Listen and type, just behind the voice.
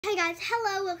Hey guys,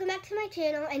 hello, welcome back to my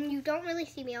channel, and you don't really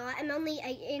see me a lot. I'm only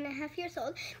 8.5 years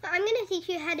old, but I'm going to teach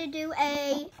you how to do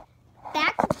a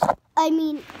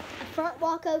front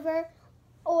walkover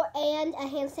and a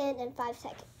handstand in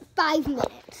 5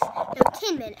 minutes. No,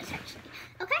 10 minutes actually.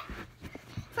 Okay?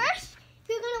 First,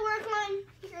 you're going to work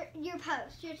on your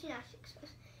pose, your gymnastics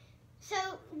pose. So,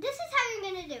 this is how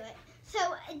you're going to do it. So,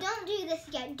 don't do this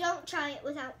yet. Don't try it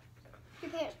without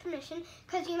your parents' permission,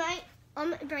 because you might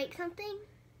break something.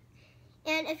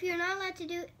 And if you're not allowed to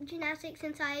do gymnastics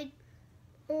inside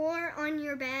or on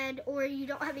your bed, or you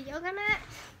don't have a yoga mat,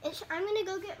 I'm going to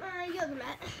go get my yoga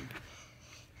mat.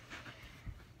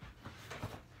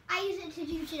 I use it to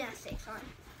do gymnastics on.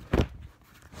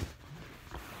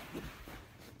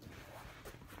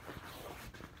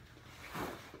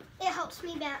 It helps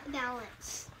me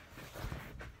balance.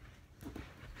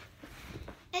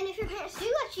 And if your parents do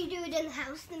let you do it in the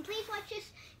house, then please watch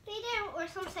this video or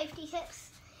some safety tips.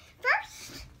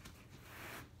 First,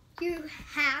 you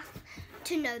have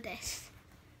to know this.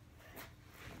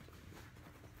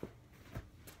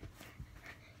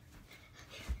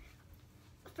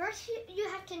 First, you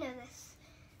have to know this.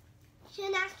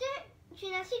 Gymnastics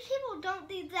people don't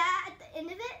do that at the end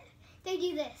of it. They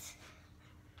do this.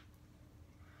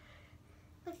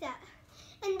 Like that.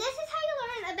 And this is how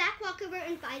you learn a back walkover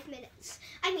in 5 minutes.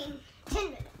 10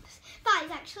 minutes. 5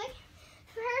 actually.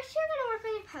 First, you're going to work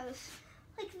on your pose.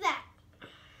 Like that.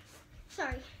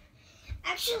 Sorry.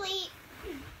 Actually,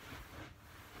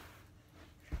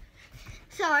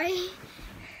 sorry.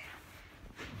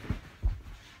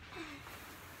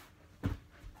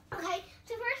 Okay,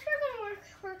 so first we're going to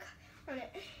work on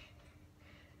it.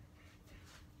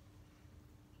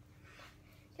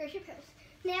 There's your pose.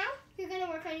 Now, you're going to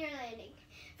work on your landing.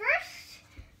 First,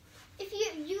 if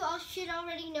you all should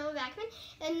already know a backbend,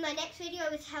 and my next video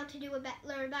is how to do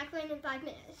learn a backbend in 5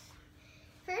 minutes.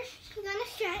 First, you're going to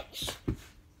stretch.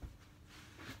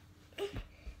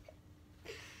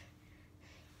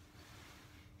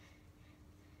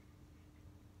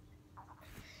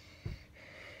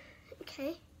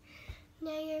 Okay,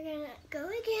 now you're going to go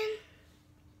again.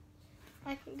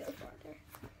 I can go farther.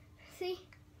 See?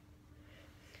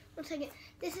 1 second.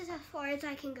 This is as far as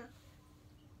I can go.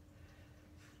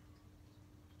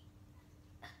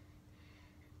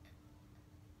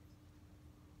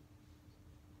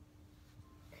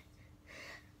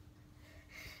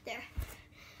 There.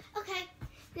 Okay,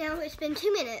 now it's been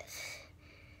 2 minutes.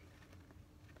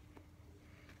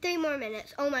 3 more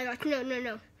minutes. Oh my gosh,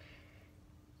 no.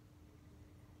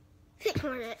 6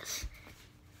 more minutes.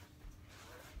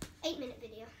 8-minute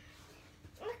video.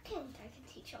 I can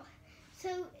teach y'all.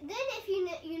 So then if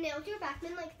you nailed your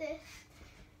backbend like this,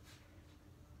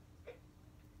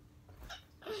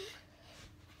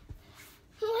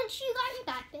 once you got your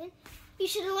backbend, you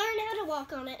should learn how to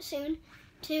walk on it soon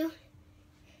too.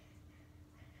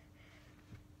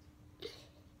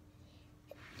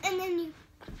 And then you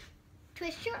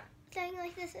twist your thing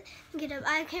like this and get up.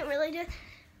 I can't really do it.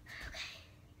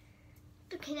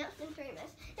 Okay, now it's been 3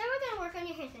 minutes. Now we're going to work on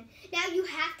your handstand. Now you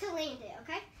have to land it,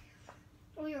 okay?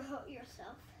 Or you'll hurt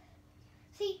yourself.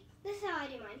 See, this is how I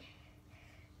do mine.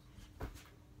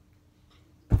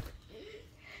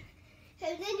 So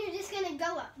then you're just going to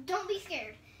go up. Don't be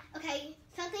scared, okay?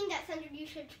 Something that's under you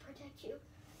should protect you.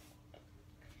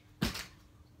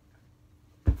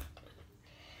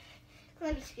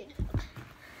 Let me scoot up.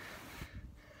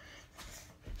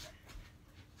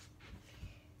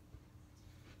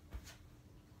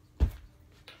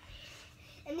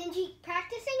 And then keep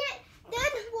practicing it.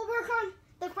 Then we'll work on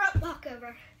the front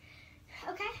walkover.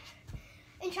 Okay?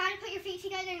 And try to put your feet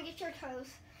together and get your toes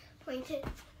pointed.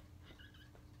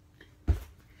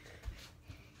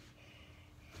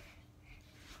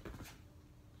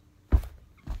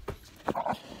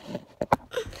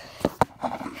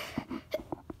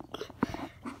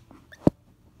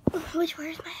 Where's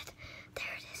my head?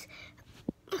 There it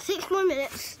is. 6 more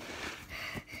minutes.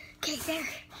 Okay, there.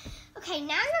 Okay,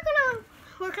 now you're gonna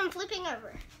work on flipping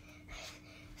over.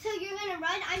 So you're gonna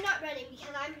run. I'm not running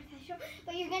because I'm professional,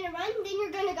 but you're gonna run, then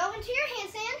you're gonna go into your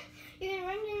handstand. You're gonna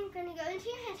run, then you're gonna go into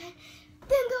your handstand,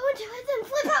 then go into it, then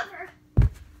flip over.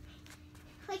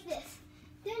 Like this.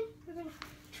 Then we're gonna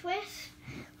twist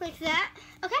like that.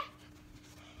 Okay?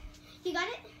 You got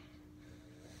it?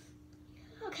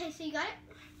 Okay, so you got it?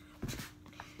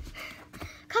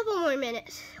 Couple more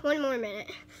minutes. 1 more minute.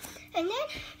 And then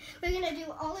we're gonna do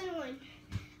all in one.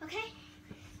 Okay?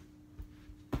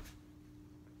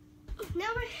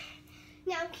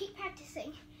 Now keep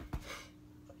practicing.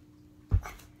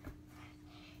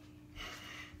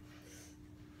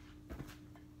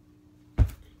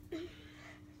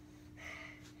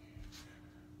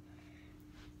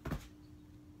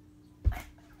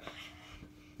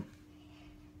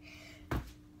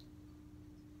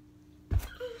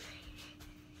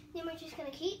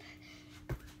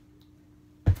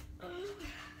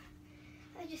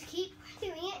 I just keep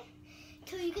doing it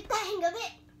until you get the hang of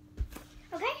it.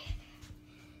 Okay?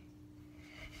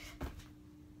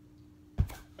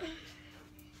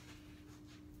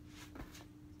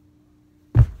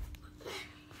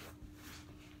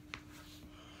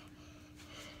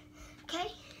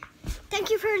 Okay. Thank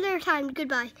you for their time.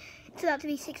 Goodbye. It's about to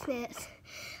be 6 minutes.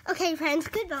 Okay, friends.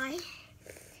 Goodbye.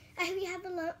 I hope you have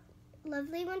a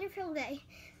lovely, wonderful day.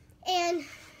 And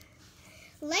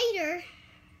later,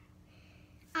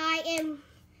 I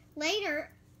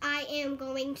am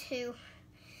going to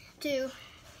do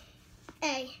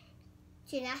a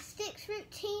gymnastics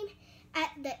routine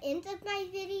at the end of my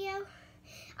video.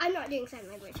 I'm not doing sign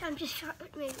language. I'm just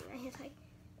moving my hands like.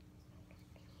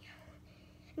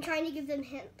 I'm trying to give them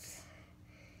hints.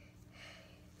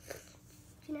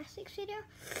 Gymnastics video.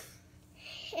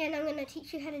 And I'm going to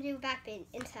teach you how to do a back bend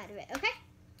inside of it, okay?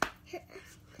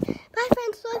 Bye,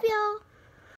 friends. Love y'all.